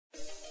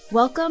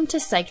Welcome to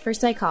Psyched for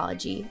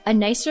Psychology, a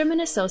Nystrom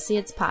 &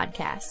 Associates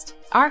podcast.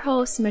 Our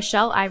hosts,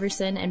 Michelle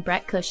Iverson and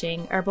Brett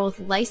Cushing, are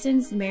both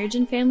licensed marriage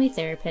and family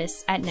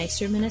therapists at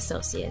Nystrom &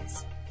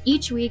 Associates.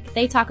 Each week,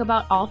 they talk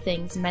about all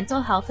things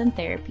mental health and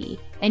therapy,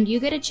 and you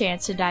get a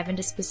chance to dive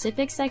into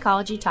specific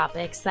psychology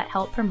topics that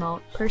help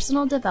promote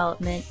personal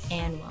development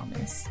and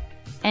wellness.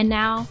 And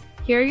now,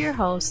 here are your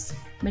hosts,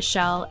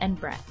 Michelle and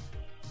Brett.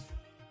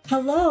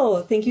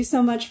 Hello, thank you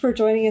so much for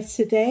joining us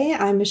today.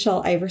 I'm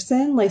Michelle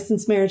Iverson,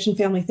 licensed marriage and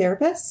family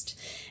therapist,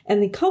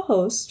 and the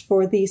co-host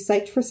for the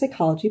Psyched for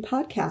Psychology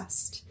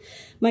podcast.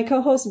 My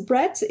co-host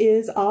Brett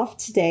is off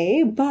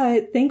today,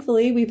 but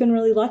thankfully we've been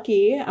really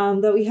lucky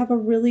that we have a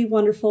really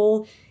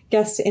wonderful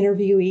guest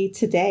interviewee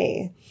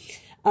today.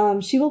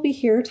 She will be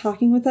here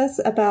talking with us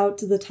about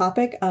the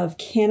topic of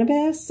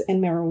cannabis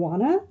and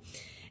marijuana.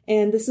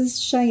 And this is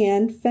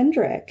Cheyenne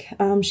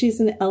Fendrick.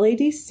 She's an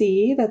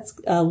LADC, that's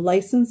a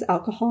licensed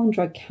alcohol and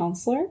drug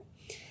counselor.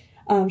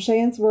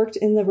 Cheyenne's worked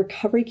in the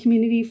recovery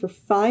community for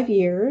 5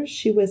 years.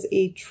 She was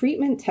a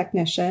treatment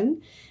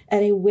technician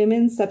at a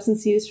women's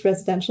substance use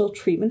residential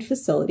treatment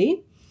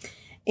facility.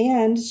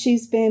 And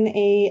she's been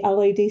a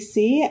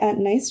LADC at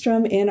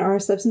Nystrom in our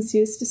substance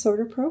use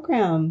disorder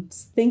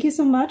programs. Thank you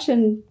so much,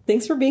 and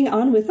thanks for being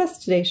on with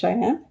us today,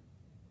 Cheyenne.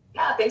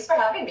 Yeah, thanks for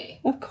having me.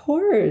 Of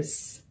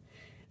course.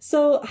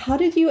 So how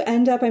did you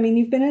end up,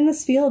 you've been in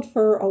this field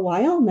for a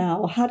while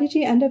now. How did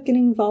you end up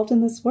getting involved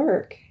in this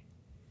work?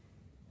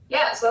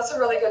 Yeah, so that's a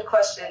really good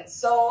question.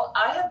 So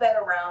I have been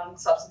around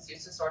substance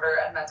use disorder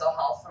and mental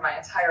health for my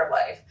entire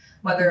life,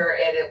 whether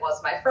it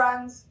was my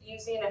friends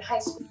using in high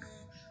school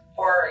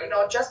or,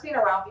 just being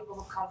around people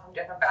who come from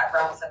different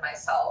backgrounds than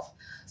myself.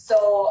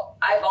 So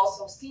I've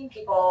also seen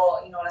people,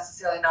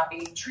 necessarily not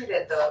being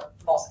treated the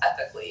most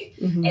ethically.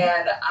 Mm-hmm.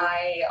 And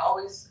I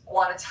always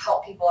wanted to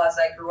help people as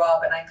I grew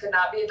up, and I could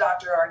not be a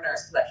doctor or a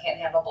nurse because I can't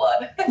handle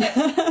blood.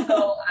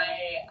 So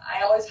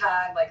I always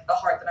had the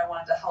heart that I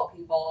wanted to help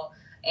people.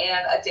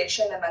 And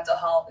addiction and mental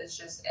health is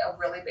just a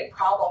really big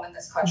problem in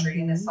this country.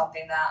 Mm-hmm. And it's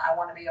something that I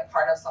want to be a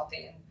part of,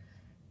 something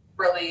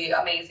really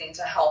amazing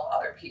to help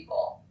other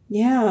people.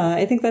 Yeah,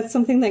 I think that's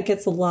something that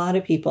gets a lot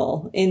of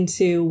people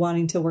into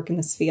wanting to work in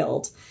this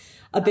field.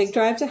 A big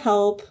drive to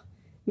help,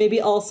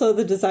 maybe also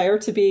the desire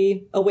to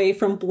be away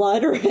from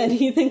blood or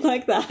anything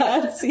like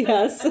that.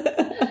 Yes.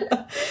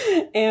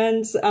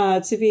 And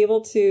to be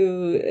able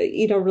to,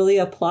 really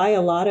apply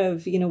a lot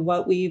of,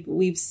 what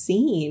we've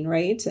seen,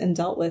 right, and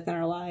dealt with in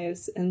our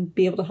lives, and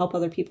be able to help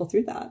other people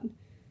through that.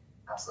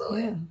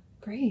 Absolutely. Yeah,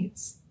 great.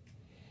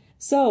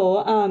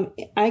 So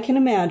I can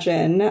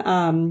imagine,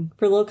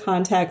 for a little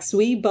context,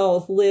 we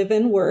both live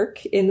and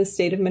work in the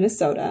state of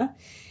Minnesota.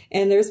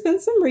 And there's been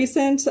some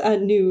recent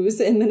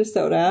news in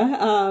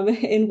Minnesota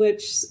in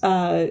which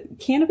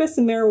cannabis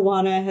and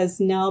marijuana has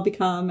now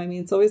become,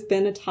 it's always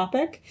been a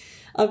topic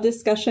of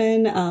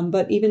discussion,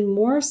 but even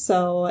more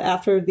so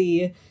after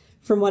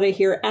from what I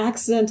hear,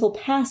 accidental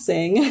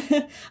passing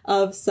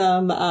of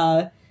some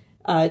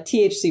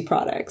THC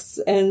products.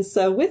 And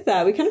so with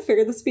that, we kind of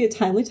figured this would be a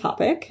timely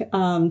topic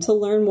to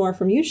learn more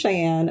from you,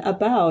 Cheyenne,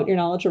 about your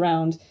knowledge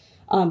around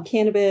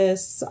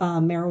cannabis,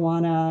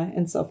 marijuana,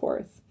 and so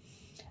forth.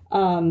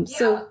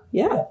 So,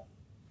 yeah.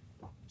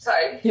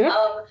 Sorry. Yeah.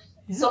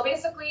 So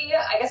basically,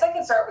 I guess I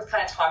can start with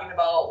kind of talking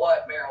about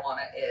what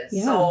marijuana is.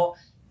 Yeah. So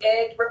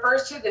it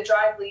refers to the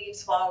dried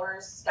leaves,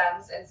 flowers,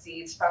 stems, and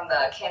seeds from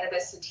the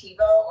cannabis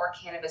sativa or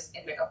cannabis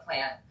indica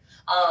plant.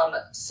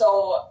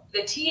 So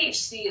the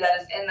THC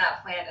that is in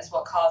that plant is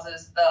what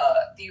causes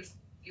the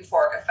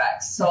euphoric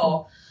effects.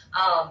 So,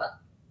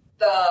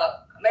 the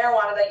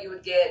marijuana that you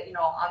would get,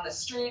 on the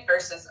street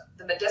versus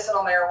the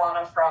medicinal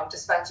marijuana from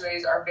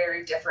dispensaries are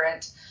very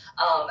different.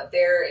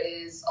 There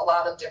is a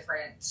lot of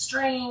different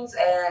strains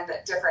and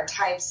different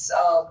types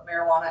of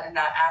marijuana in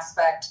that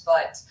aspect.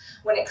 But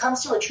when it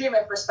comes to a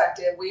treatment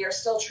perspective, we are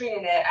still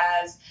treating it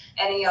as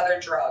any other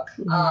drug.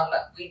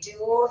 Mm-hmm. We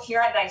do here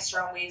at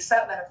Nystrom, we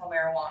accept medical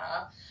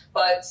marijuana.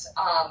 But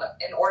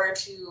in order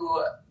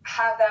to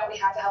have that, we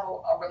have to have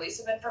a release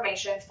of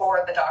information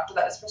for the doctor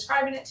that is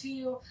prescribing it to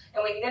you,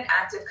 and we need an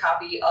active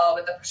copy of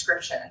the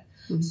prescription.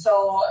 Mm-hmm.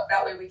 So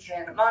that way we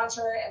can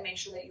monitor it and make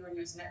sure that you are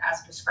using it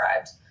as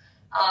prescribed.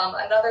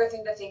 Another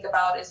thing to think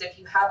about is if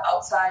you have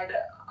outside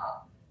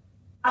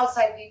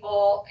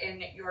people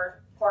in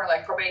your corner,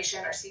 like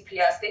probation or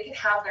CPS, they can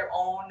have their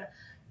own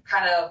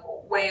kind of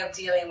way of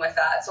dealing with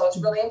that. So it's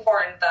really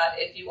important that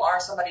if you are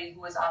somebody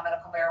who is on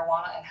medical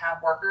marijuana and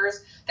have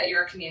workers, that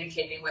you're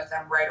communicating with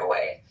them right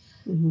away.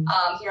 Mm-hmm.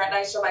 Here at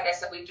Nystrom, like I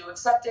said, we do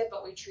accept it,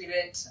 but we treat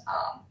it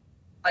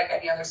like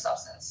any other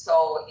substance.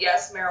 So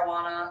yes,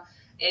 marijuana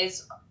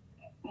is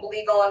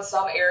legal in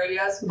some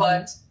areas, mm-hmm.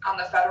 but on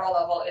the federal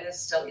level, it is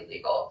still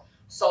illegal.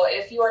 So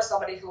if you are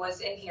somebody who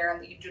is in here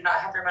and you do not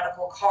have your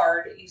medical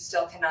card, you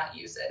still cannot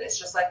use it. It's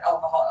just like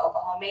alcohol.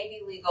 Alcohol may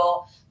be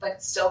legal, but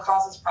it still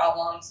causes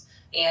problems.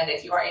 And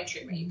if you are in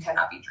treatment, you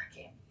cannot be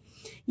drinking.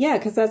 Yeah,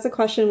 because that's a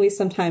question we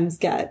sometimes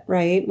get,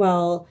 right?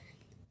 Well,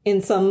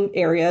 in some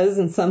areas,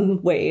 in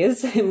some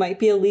ways, it might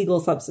be a legal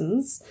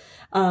substance.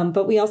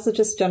 But we also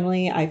just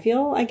generally, I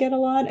feel I get a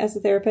lot as a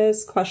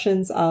therapist,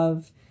 questions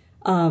of,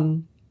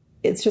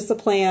 it's just a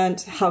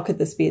plant. How could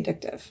this be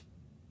addictive?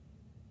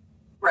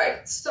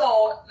 Right.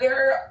 So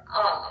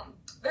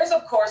there's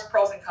of course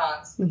pros and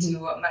cons to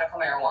medical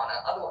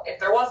marijuana. Otherwise, if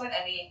there wasn't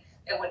any,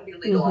 it wouldn't be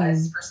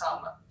legalized for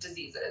some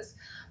diseases.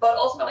 But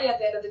ultimately, at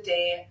the end of the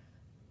day,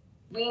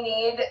 we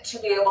need to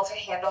be able to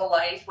handle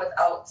life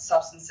without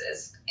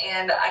substances.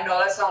 And I know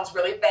that sounds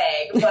really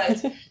vague,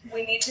 but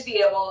we need to be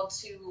able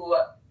to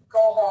go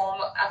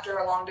home after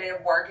a long day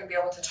of work and be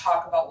able to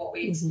talk about what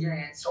we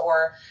experienced,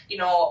 or, you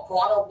know, go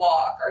on a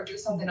walk or do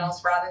something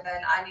else, rather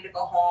than I need to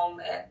go home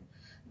and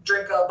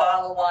drink a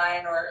bottle of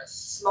wine or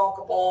smoke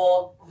a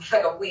bowl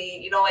like a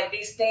weed. You know, like,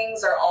 these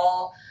things are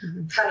all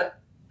kind of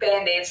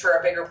Band-Aids for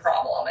a bigger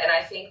problem. And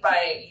I think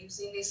by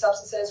using these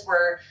substances,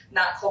 we're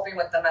not coping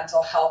with the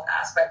mental health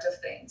aspect of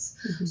things.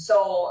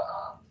 So,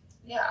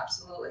 yeah,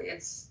 absolutely.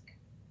 It's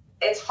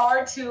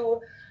hard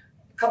to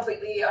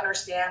completely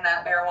understand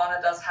that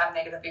marijuana does have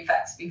negative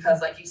effects,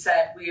 because, like you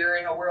said, we are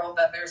in a world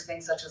that there's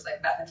things such as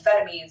like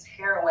methamphetamines,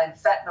 heroin,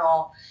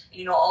 fentanyl,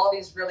 you know, all of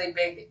these really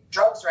big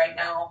drugs right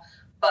now.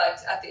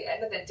 But at the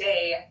end of the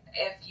day,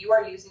 if you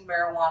are using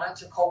marijuana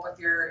to cope with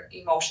your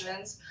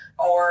emotions,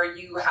 or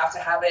you have to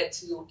have it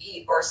to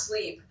eat or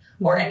sleep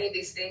or any of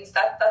these things,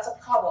 that's a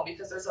problem,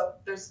 because there's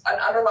an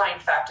underlying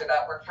factor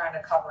that we're kind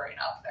of covering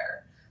up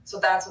there. So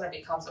that's when it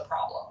becomes a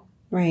problem.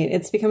 Right.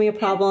 It's becoming a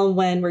problem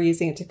when we're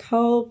using it to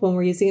cope, when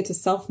we're using it to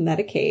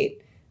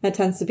self-medicate. That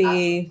tends to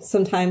be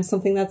sometimes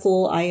something that's a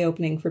little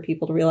eye-opening for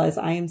people to realize,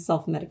 I am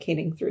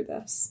self-medicating through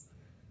this.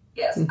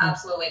 Yes,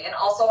 absolutely. And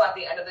also, at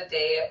the end of the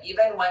day,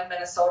 even when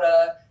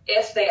Minnesota,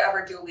 if they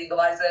ever do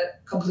legalize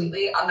it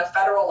completely, on the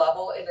federal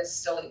level, it is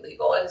still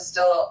illegal. It is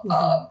still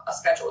a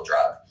scheduled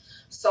drug.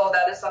 So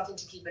that is something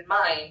to keep in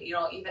mind. You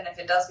know, even if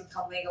it does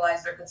become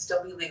legalized, there could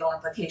still be legal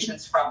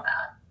implications from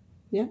that.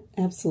 Yeah,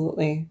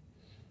 absolutely.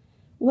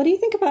 What do you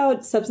think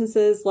about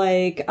substances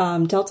like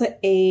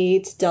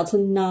Delta-8,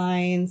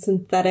 Delta-9,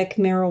 synthetic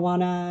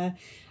marijuana?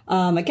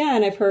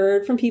 Again, I've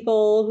heard from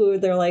people who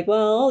they're like,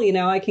 well, you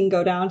know, I can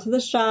go down to the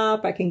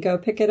shop, I can go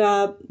pick it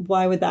up.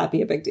 Why would that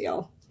be a big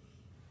deal?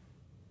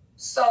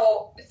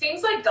 So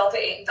things like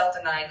Delta-8 and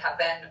Delta-9 have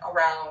been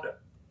around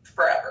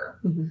forever.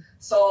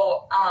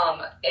 So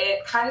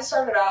it kind of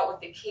started out with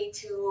the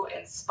K2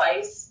 and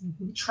spice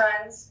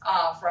trends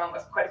from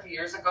quite a few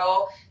years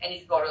ago. And you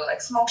could go to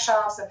like smoke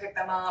shops and pick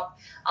them up.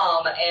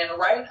 And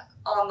right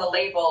on the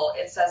label,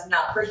 it says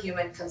not for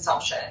human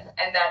consumption.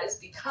 And that is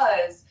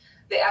because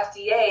the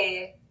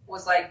FDA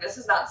was like, this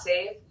is not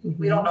safe.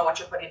 We don't know what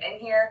you're putting in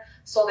here.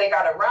 So they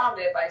got around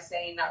it by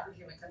saying not for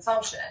human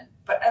consumption.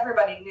 But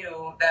everybody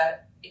knew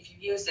that if you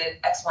used it,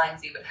 X, Y, and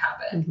Z would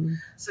happen.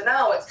 So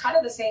now it's kind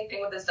of the same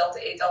thing with this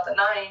Delta-8,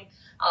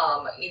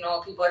 Delta-9. You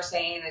know, people are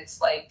saying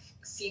it's like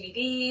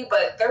CBD,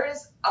 but there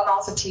is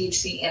amounts of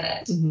THC in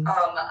it.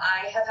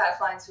 I have had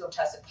clients who have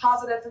tested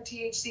positive for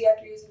THC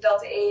after using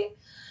Delta-8.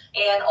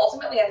 And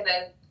ultimately,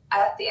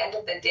 at the end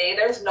of the day,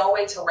 there's no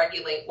way to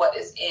regulate what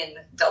is in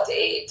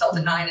Delta-8,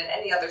 Delta-9, and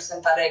any other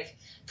synthetic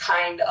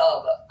kind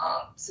of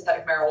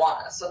synthetic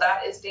marijuana. So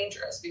that is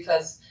dangerous,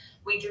 because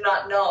we do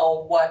not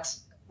know what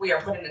we are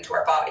putting into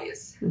our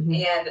bodies.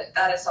 And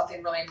that is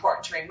something really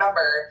important to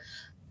remember.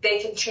 They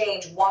can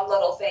change one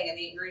little thing in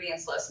the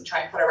ingredients list and try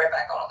and put it right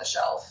back on the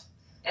shelf.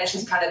 And it's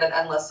just kind of an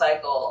endless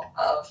cycle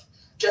of,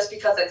 just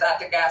because it's at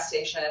the gas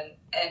station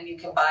and you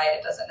can buy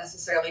it doesn't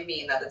necessarily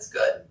mean that it's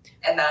good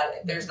and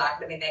that there's not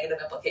going to be negative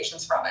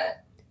implications from it.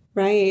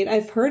 Right.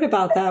 I've heard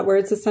about that, where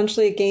it's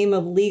essentially a game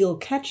of legal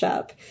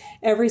catch-up.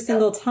 Every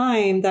single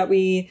time that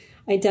we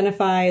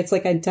identify, it's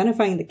like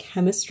identifying the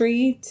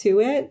chemistry to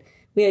it.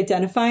 We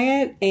identify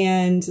it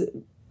and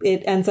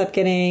it ends up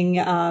getting,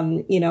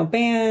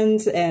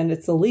 banned, and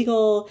it's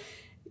illegal.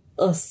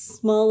 A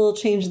small little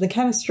change in the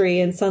chemistry,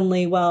 and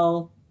suddenly,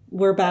 well,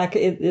 we're back.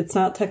 It's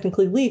not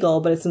technically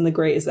legal, but it's in the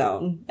gray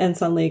zone, and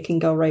suddenly it can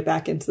go right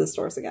back into the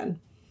stores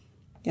again.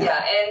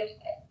 Yeah,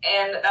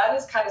 and that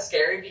is kind of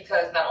scary,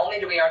 because not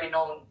only do we already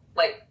know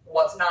like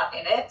what's not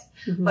in it,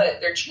 but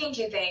they're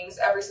changing things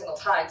every single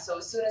time. So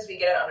as soon as we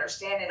get an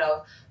understanding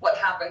of what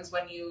happens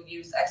when you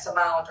use X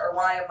amount or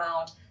Y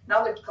amount,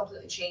 now they're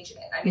completely changing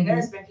it. I mean,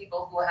 there's been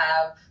people who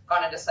have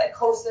gone into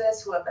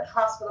psychosis, who have been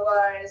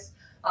hospitalized,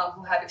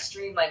 who have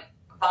extreme like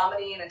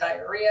vomiting and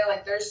diarrhea.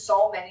 Like, there's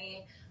so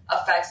many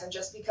effects, and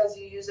just because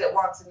you use it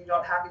once and you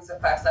don't have these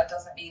effects, that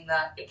doesn't mean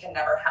that it can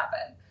never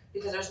happen,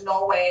 because there's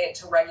no way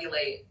to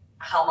regulate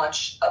how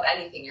much of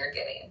anything you're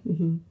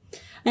getting.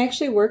 I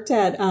actually worked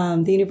at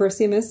the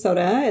University of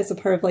Minnesota as a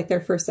part of like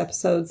their first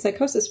episode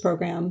psychosis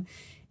program.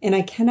 And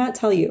I cannot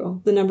tell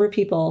you the number of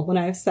people when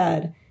I've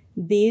said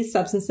these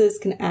substances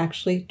can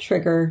actually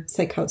trigger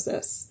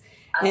psychosis.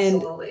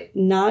 Absolutely.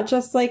 And not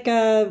just like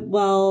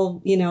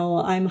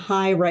I'm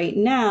high right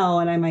now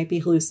and I might be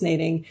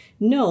hallucinating.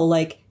 No,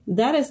 like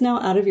that is now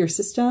out of your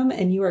system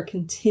and you are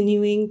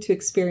continuing to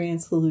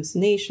experience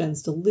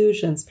hallucinations,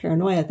 delusions,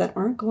 paranoia that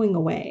aren't going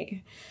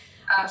away.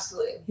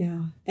 Absolutely.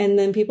 Yeah. And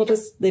then people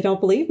they don't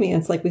believe me.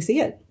 It's like, we see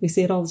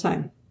it all the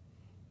time.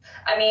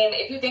 I mean,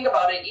 if you think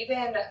about it,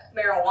 even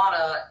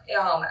marijuana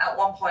at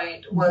one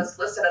point was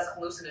listed as a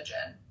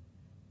hallucinogen.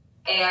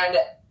 And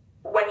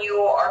when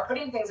you are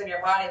putting things in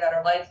your body that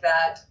are like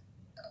that,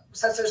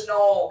 since there's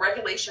no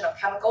regulation of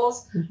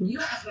chemicals, you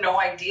have no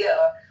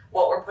idea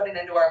what we're putting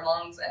into our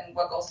lungs and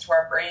what goes to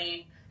our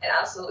brain. And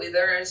absolutely,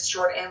 there is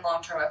short and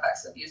long-term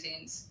effects of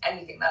using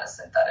anything that is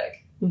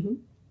synthetic.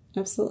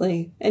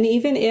 Absolutely. And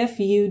even if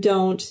you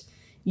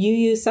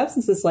use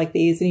substances like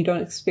these and you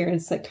don't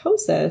experience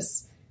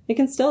psychosis, it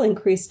can still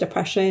increase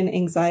depression,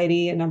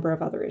 anxiety, a number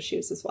of other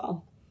issues as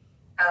well.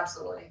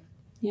 Absolutely.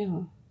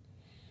 Yeah.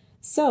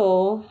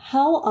 So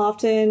how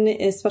often,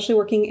 especially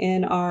working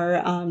in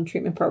our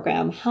treatment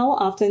program, how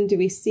often do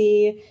we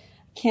see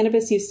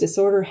cannabis use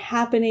disorder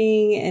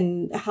happening,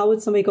 and how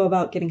would somebody go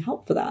about getting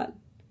help for that?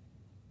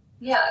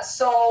 Yeah,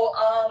 so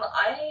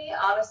I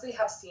honestly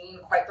have seen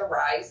quite the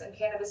rise in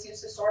cannabis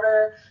use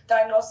disorder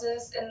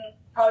diagnosis in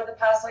probably the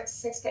past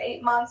 6 to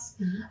 8 months.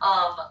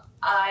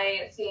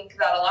 I think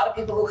that a lot of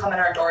people who come in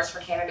our doors for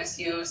cannabis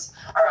use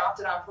are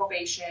often on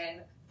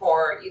probation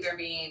for either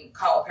being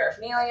caught with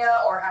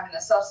paraphernalia or having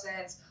the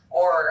substance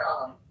or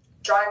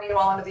driving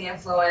while under the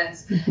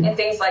influence and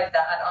things like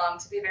that.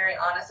 To be very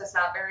honest, it's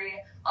not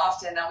very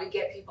often that we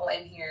get people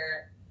in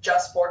here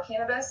just for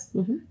cannabis,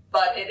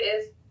 but it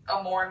is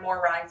a more and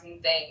more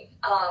rising thing.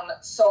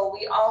 So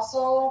we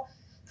also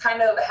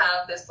kind of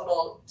have this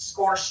little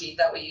score sheet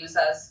that we use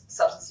as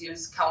substance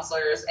use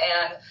counselors,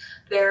 and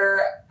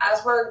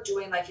as we're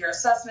doing your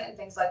assessment and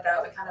things like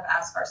that, we kind of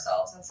ask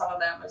ourselves, and some of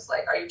them is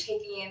are you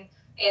taking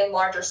in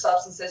larger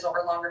substances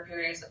over longer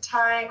periods of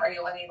time? Are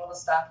you unable to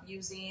stop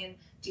using?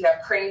 Do you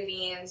have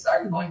cravings?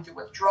 Are you going through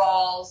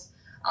withdrawals?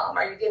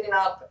 Are you giving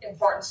up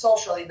important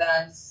social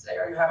events?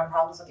 Are you having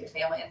problems with your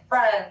family and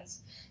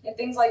friends? And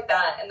things like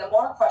that. And the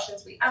more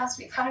questions we ask,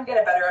 we kind of get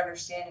a better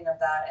understanding of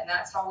that. And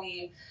that's how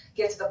we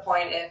get to the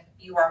point if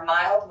you are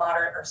mild,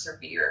 moderate, or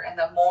severe. And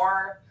the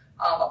more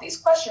of these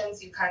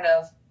questions you kind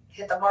of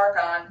hit the mark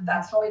on,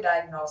 that's how we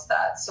diagnose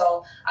that.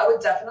 So I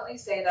would definitely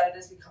say that it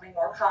is becoming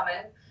more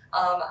common.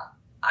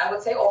 I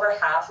would say over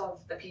half of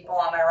the people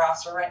on my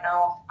roster right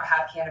now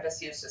have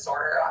cannabis use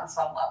disorder on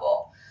some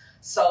level.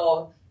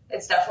 So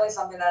it's definitely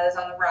something that is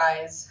on the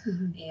rise.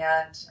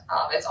 And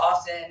it's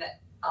often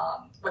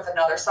with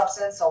another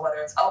substance, so whether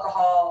it's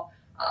alcohol,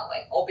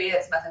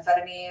 opiates,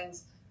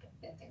 methamphetamines,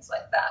 and things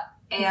like that.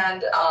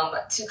 And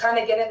to kind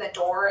of get in the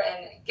door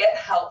and get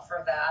help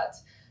for that,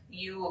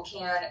 you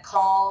can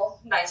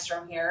call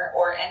Nystrom here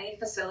or any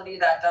facility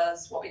that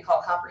does what we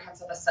call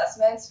comprehensive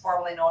assessments,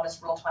 formerly known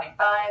as Rule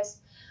 25s.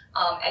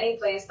 Any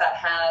place that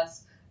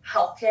has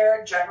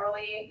healthcare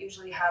generally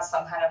usually has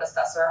some kind of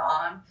assessor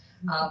on.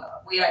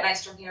 We at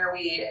Nystrom here,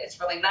 it's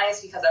really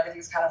nice because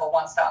everything's kind of a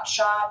one-stop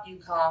shop. You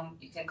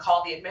can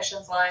call the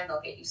admissions line, they'll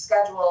get you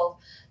scheduled.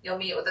 You'll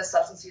meet with a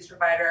substance use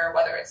provider,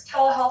 whether it's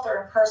telehealth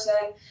or in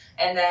person,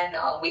 and then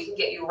we can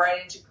get you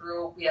right into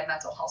group. We have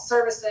mental health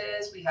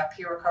services, we have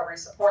peer recovery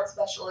support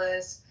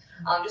specialists,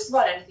 just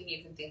about anything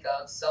you can think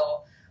of.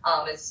 So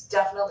it's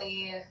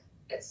definitely,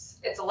 it's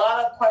a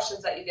lot of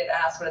questions that you get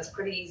asked, but it's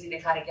pretty easy to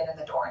kind of get in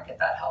the door and get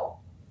that help.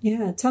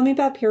 Yeah. Tell me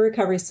about peer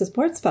recovery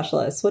support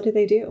specialists. What do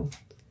they do?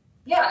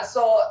 Yeah,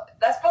 so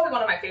that's probably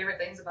one of my favorite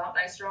things about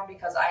Nystrom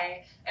because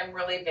I am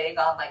really big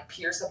on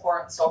peer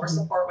support and sober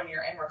support when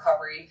you're in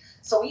recovery.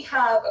 So we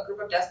have a group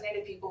of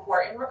designated people who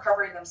are in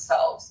recovery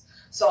themselves.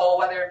 So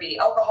whether it be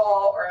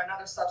alcohol or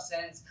another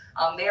substance,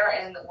 they are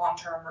in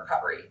long-term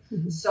recovery.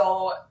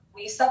 So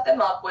we set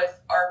them up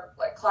with our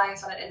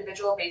clients on an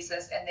individual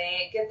basis, and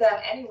they give them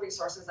any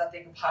resources that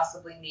they could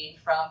possibly need,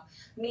 from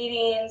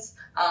meetings,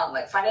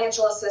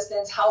 financial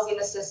assistance, housing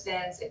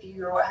assistance, if you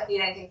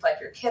need anything for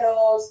your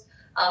kiddos.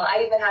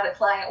 I even had a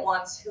client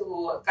once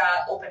who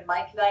got open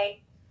mic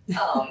night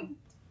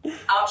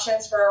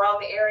options for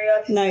around the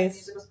area.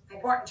 Nice. It was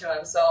important to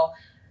him. So,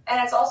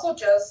 and it's also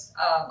just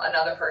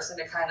another person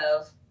to kind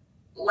of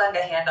lend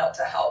a hand out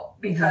to help,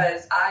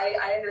 because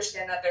I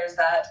understand that there's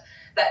that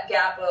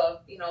gap of,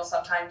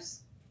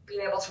 sometimes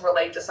being able to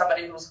relate to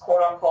somebody who's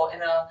quote unquote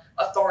in a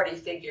authority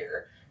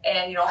figure.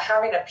 And,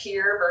 having a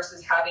peer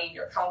versus having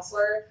your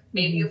counselor,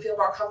 maybe you feel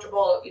more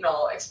comfortable,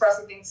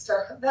 expressing things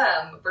to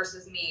them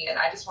versus me. And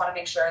I just want to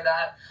make sure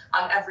that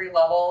on every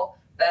level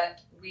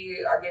that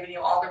we are giving you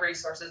all the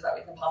resources that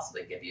we can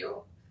possibly give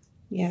you.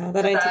 Yeah,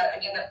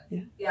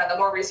 the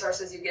more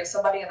resources you give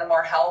somebody and the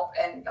more help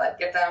and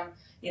get them,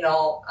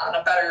 on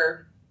a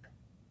better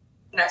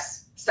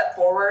next step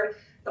forward,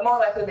 the more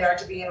likely they are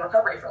to be in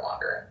recovery for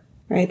longer.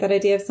 Right. That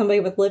idea of somebody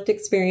with lived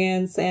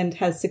experience and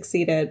has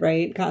succeeded,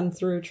 right? Gotten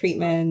through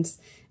treatment,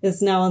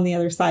 is now on the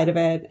other side of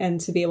it, and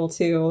to be able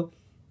to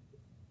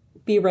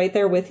be right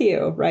there with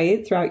you,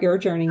 right? Throughout your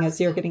journey as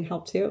you're getting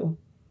help too.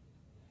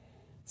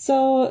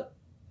 So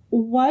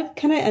what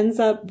kind of ends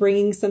up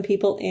bringing some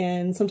people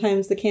in?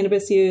 Sometimes the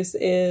cannabis use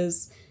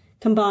is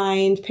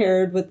combined,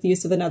 paired with the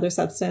use of another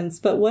substance,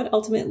 but what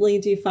ultimately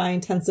do you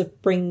find tends to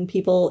bring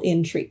people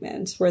in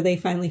treatment where they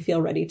finally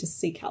feel ready to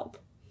seek help?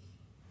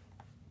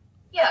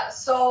 Yeah,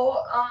 so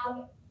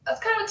That's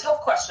kind of a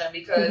tough question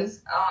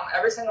because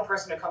every single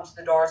person who comes to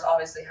the doors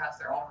obviously has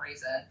their own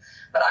reason.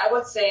 But I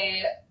would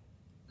say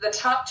the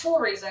top two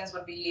reasons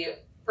would be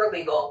for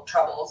legal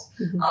troubles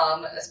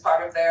as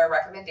part of their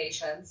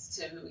recommendations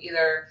to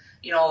either,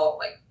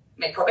 like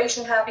make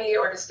probation happy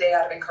or to stay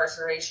out of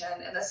incarceration.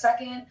 And the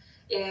second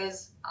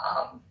is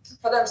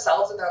for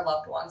themselves and their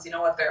loved ones,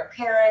 if they're a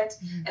parent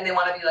and they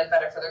want to be like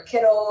better for their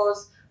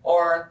kiddos,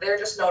 or they're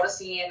just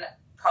noticing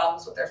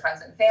problems with their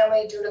friends and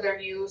family due to their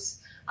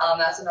use.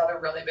 That's another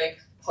really big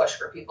push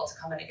for people to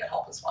come in and get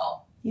help as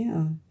well.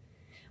 Yeah.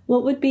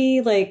 What would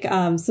be like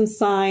some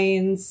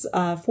signs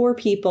for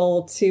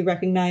people to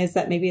recognize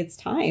that maybe it's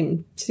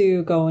time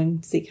to go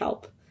and seek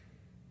help?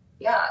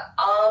 Yeah.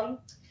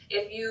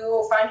 If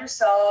you find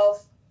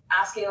yourself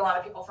asking a lot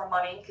of people for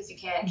money because you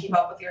can't keep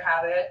up with your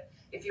habit,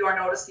 if you are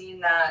noticing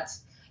that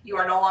you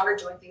are no longer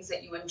doing things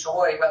that you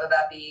enjoy, whether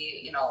that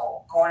be,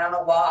 going on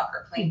a walk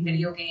or playing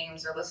video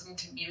games or listening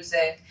to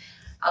music,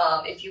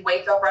 if you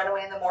wake up right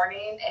away in the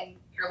morning and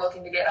you're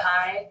looking to get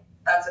high,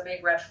 that's a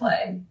big red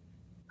flag.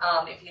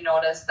 If you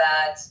notice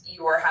that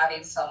you are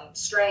having some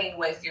strain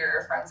with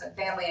your friends and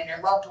family and your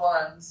loved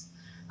ones,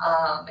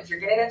 if you're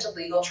getting into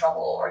legal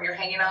trouble or you're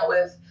hanging out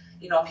with,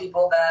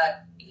 people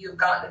that you've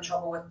gotten in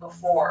trouble with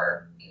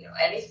before,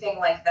 anything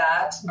like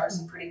that are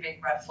some pretty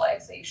big red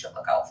flags that you should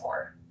look out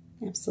for.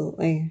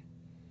 Absolutely.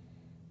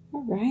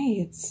 All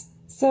right.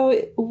 So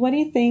what do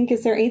you think?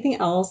 Is there anything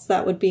else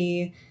that would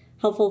be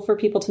helpful for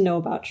people to know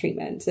about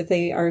treatment? If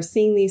they are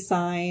seeing these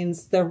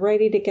signs, they're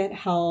ready to get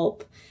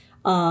help,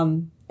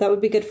 that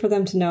would be good for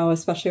them to know,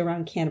 especially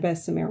around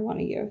cannabis and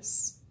marijuana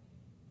use.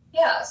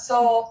 Yeah.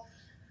 So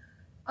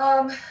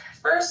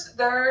first,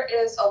 there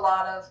is a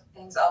lot of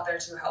things out there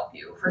to help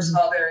you. First of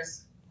all,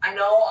 I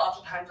know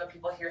oftentimes when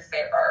people hear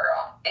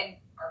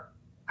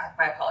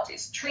my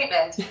apologies,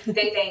 treatment,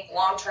 they think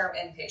long-term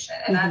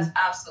inpatient, and that's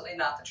absolutely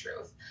not the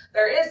truth.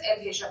 There is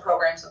inpatient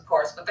programs, of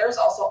course, but there's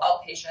also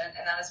outpatient,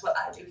 and that is what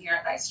I do here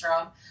at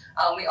Nystrom.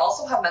 We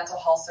also have mental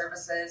health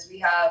services. We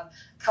have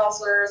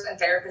counselors and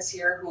therapists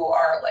here who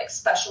are like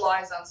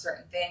specialized on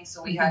certain things.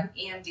 So we have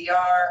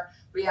EMDR,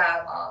 we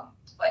have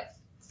like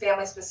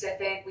family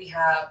specific, we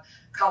have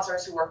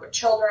counselors who work with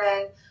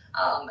children,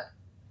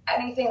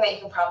 anything that you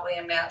can probably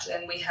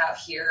imagine we have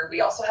here.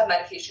 We also have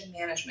medication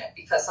management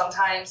because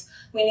sometimes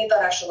we need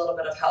that extra little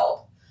bit of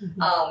help.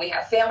 We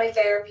have family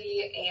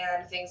therapy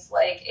and things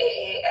like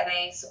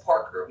AA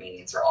support group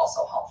meetings are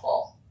also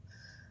helpful.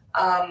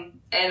 And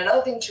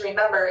another thing to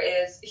remember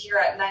is here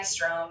at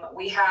Nystrom,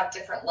 we have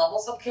different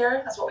levels of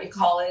care. That's what we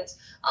call it.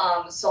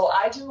 So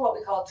I do what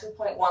we call a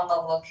 2.1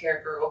 level of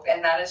care group,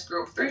 and that is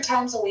grouped 3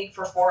 times a week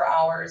for 4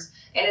 hours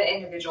in an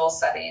individual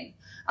setting.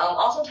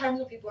 Oftentimes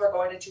when people are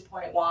going to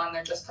 2.1,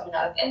 they're just coming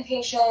out of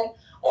inpatient,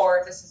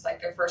 or this is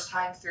like their first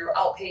time through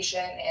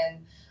outpatient,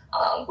 and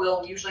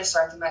we'll usually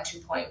start them at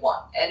 2.1.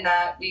 And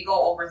that we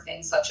go over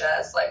things such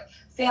as like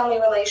family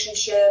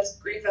relationships,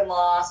 grief and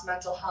loss,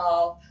 mental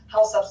health,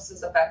 how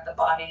substances affect the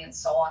body, and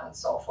so on and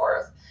so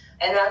forth.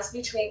 And that's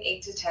between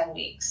 8 to 10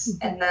 weeks.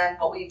 And then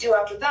what we do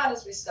after that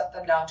is we step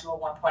them down to a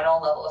 1.0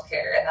 level of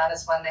care. And that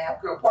is when they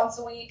have group once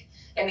a week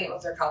and meet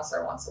with their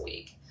counselor once a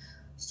week.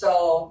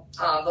 So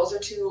those are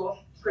 2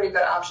 pretty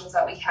good options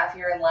that we have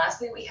here. And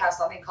lastly, we have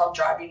something called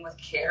Driving with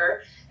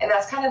Care. And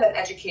that's kind of an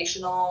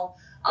educational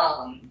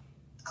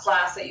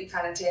class that you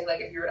kind of take,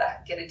 like if you were to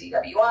get a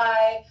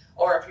DWI,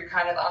 or if you're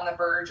kind of on the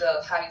verge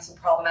of having some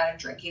problematic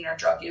drinking or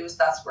drug use,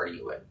 that's where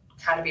you would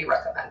kind of be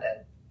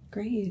recommended.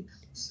 Great.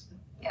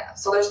 Yeah.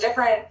 So there's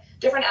different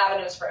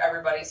avenues for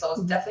everybody. So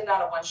it's definitely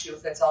not a one shoe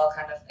fits all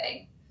kind of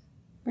thing.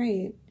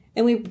 Right.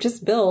 And we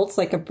just built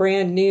like a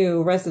brand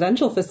new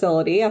residential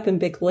facility up in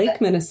Big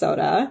Lake,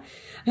 Minnesota.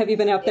 Have you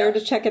been up there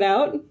to check it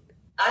out?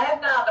 I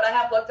have not, but I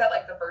have looked at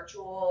like the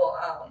virtual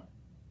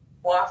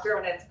walkthrough,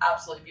 and it's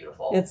absolutely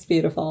beautiful. It's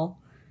beautiful.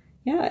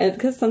 Yeah,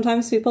 because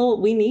sometimes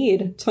we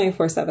need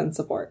 24/7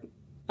 support.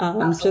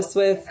 Just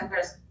with,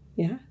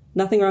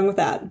 nothing wrong with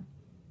that.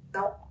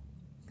 No.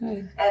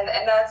 Good.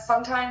 And that's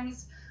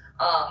sometimes,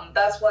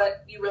 that's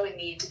what you really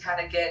need to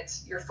kind of get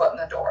your foot in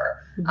the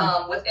door.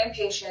 With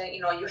inpatient,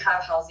 you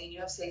have housing, you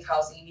have safe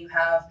housing, you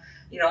have,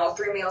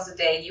 3 meals a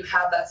day, you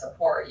have that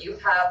support, you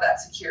have that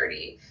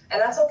security,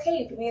 and that's okay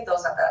if you need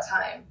those at that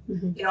time.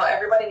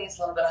 Everybody needs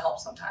a little bit of help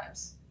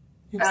sometimes.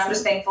 Absolutely. And I'm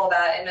just thankful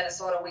that in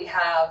Minnesota we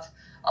have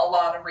a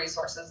lot of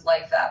resources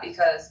like that,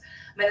 because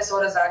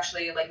Minnesota is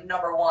actually like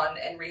 #1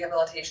 in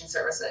rehabilitation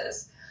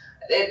services.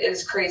 It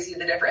is crazy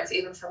the difference.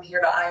 Even from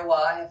here to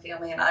Iowa, I have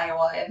family in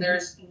Iowa, and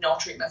there's no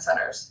treatment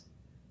centers.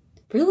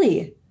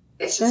 Really?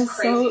 It's just That's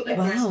crazy. So,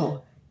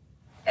 wow.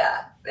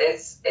 Yeah,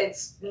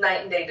 it's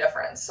night and day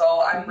difference.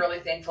 So I'm really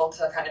thankful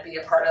to kind of be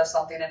a part of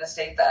something in a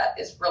state that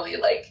is really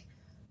like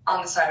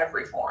on the side of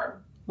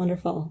reform.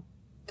 Wonderful.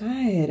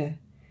 Good.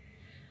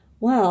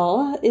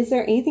 Well, is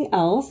there anything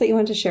else that you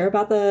want to share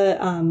about the,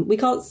 we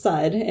call it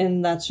SUD,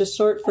 and that's just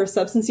short for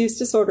Substance Use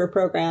Disorder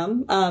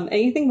Program.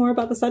 Anything more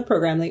about the SUD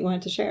program that you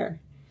wanted to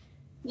share?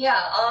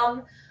 Yeah,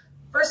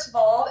 First of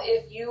all,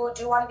 if you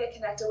do want to get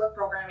connected with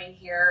programming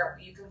here,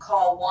 you can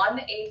call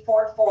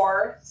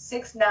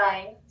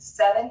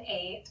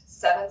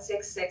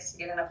 1-844-697-8766 to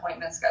get an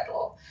appointment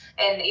scheduled.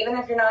 And even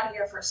if you're not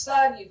here for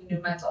SUD, you can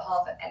do mental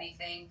health and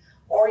anything,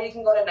 or you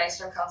can go to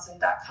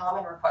nystromcounseling.com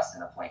and request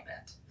an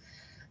appointment.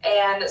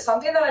 And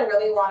something that I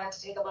really wanted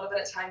to take a little bit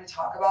of time to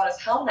talk about is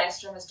how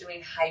Nystrom is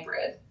doing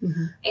hybrid.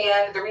 Mm-hmm.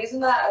 And the reason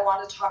that I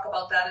wanted to talk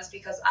about that is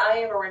because I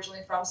am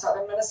originally from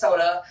southern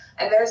Minnesota,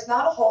 and there's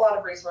not a whole lot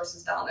of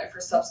resources down there for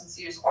substance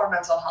use or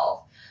mental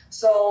health.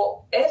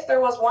 So if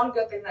there was one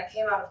good thing that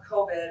came out of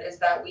COVID is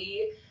that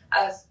we,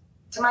 as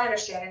to my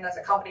understanding as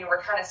a company,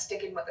 we're kind of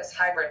sticking with this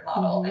hybrid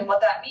model. Mm-hmm. And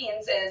what that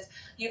means is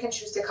you can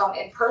choose to come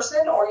in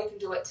person or you can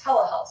do it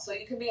telehealth. So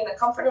you can be in the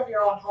comfort of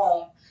your own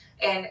home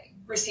and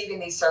receiving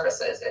these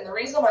services. And the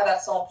reason why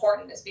that's so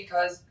important is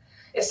because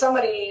if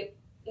somebody,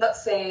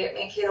 let's say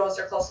Mankato is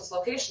their closest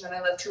location and they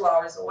live 2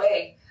 hours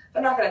away,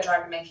 they're not going to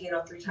drive to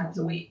Mankato 3 times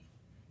a week.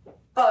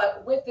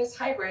 But with this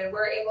hybrid,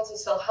 we're able to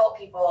still help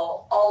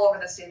people all over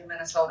the state of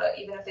Minnesota,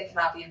 even if they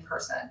cannot be in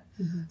person.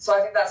 Mm-hmm. So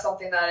I think that's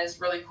something that is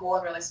really cool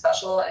and really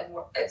special, and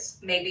it's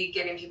maybe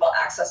giving people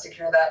access to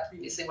care that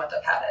previously wouldn't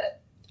have had it.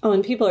 Oh,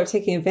 and people are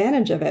taking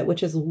advantage of it,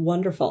 which is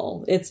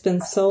wonderful. It's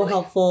been so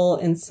helpful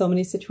in so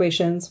many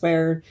situations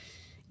where,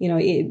 you know,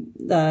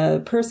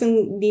 the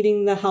person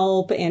needing the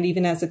help, and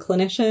even as a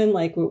clinician,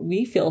 like,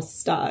 we feel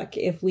stuck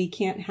if we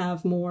can't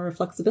have more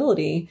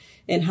flexibility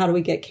in how do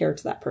we get care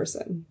to that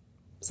person.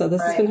 So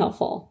this has been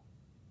helpful.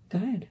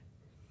 Good.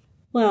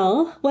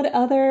 Well, what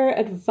other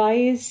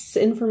advice,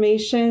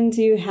 information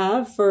do you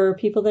have for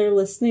people that are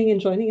listening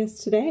and joining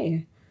us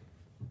today?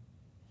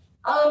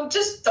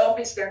 Just don't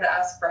be scared to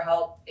ask for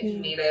help if you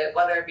need it,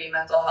 whether it be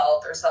mental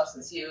health or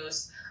substance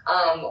use.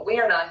 We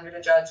are not here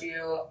to judge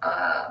you.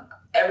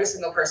 Every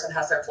single person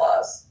has their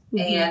flaws.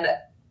 Mm-hmm. And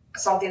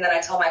something that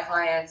I tell my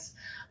clients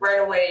right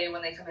away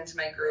when they come into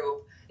my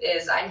group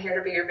is, I'm here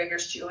to be your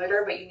biggest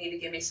cheerleader, but you need to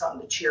give me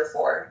something to cheer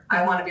for. Mm-hmm.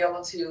 I want to be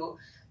able to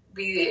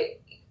be,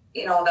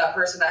 you know, that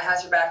person that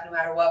has your back no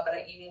matter what,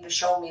 but you need to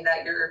show me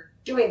that you're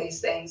doing these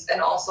things.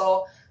 And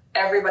also,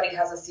 everybody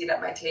has a seat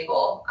at my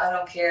table. I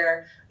don't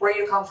care where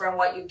you come from,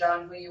 what you've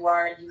done, who you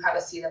are. You have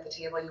a seat at the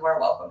table. You are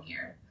welcome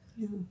here.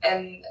 Mm-hmm.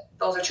 And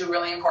those are 2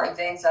 really important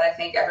things that I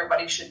think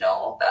everybody should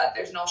know, that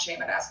there's no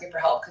shame in asking for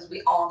help because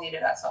we all need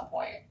it at some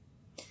point.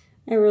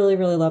 I really,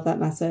 really love that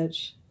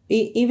message.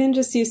 Even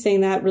just you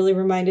saying that really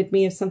reminded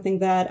me of something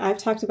that I've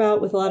talked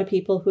about with a lot of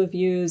people who have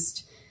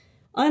used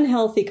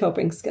unhealthy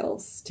coping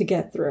skills to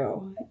get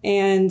through.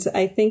 And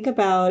I think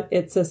about,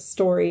 it's a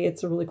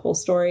really cool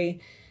story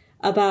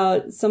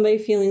about somebody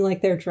feeling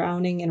like they're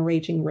drowning in a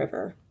raging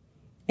river.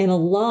 And a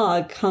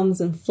log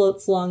comes and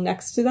floats along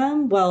next to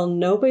them. Well,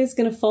 nobody's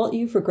going to fault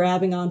you for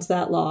grabbing onto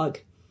that log.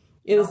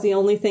 It was the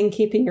only thing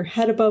keeping your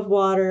head above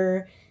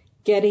water,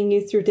 getting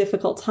you through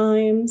difficult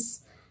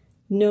times.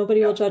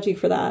 Nobody will judge you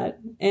for that.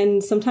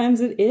 And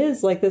sometimes it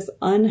is like this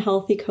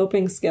unhealthy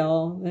coping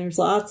skill. There's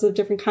lots of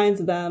different kinds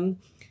of them.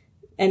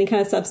 Any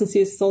kind of substance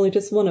use is only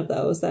just one of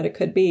those that it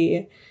could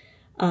be.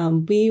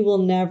 We will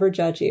never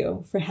judge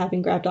you for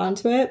having grabbed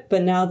onto it.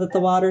 But now that the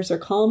waters are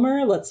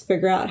calmer, let's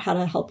figure out how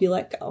to help you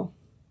let go.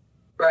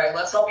 Right.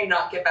 Let's help you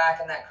not get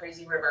back in that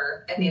crazy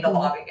river and need a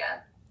log again.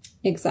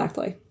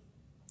 Exactly.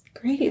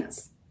 Great. Yeah.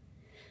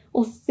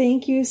 Well,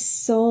 thank you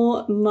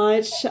so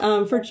much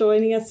for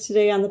joining us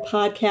today on the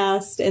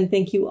podcast. And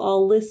thank you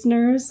all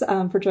listeners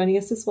for joining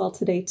us as well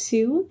today,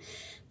 too.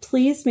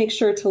 Please make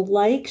sure to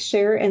like,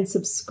 share, and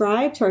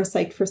subscribe to our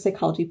Psyched for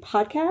Psychology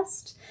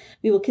podcast.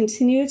 We will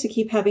continue to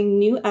keep having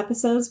new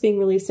episodes being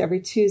released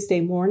every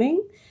Tuesday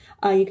morning.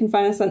 You can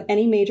find us on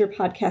any major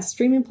podcast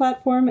streaming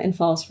platform and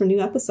follow us for new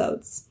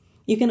episodes.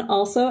 You can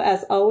also,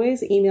 as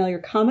always, email your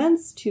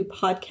comments to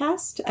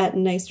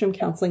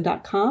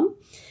podcast@nystromcounseling.com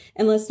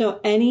and let us know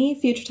any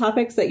future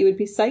topics that you would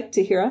be psyched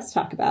to hear us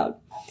talk about.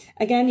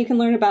 Again, you can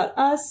learn about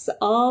us,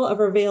 all of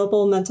our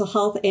available mental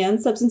health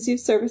and substance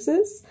use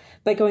services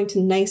by going to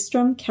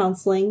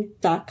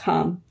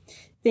nystromcounseling.com.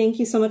 Thank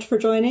you so much for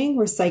joining.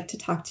 We're psyched to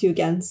talk to you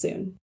again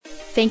soon.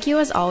 Thank you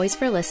as always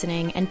for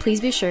listening, and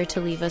please be sure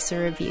to leave us a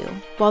review.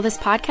 While this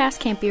podcast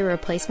can't be a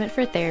replacement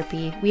for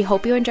therapy, we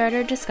hope you enjoyed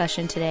our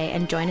discussion today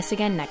and join us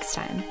again next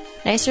time.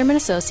 Nystrom &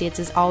 Associates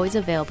is always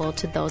available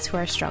to those who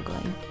are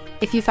struggling.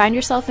 If you find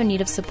yourself in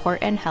need of support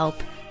and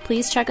help,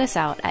 please check us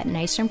out at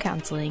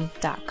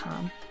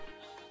nystromcounseling.com.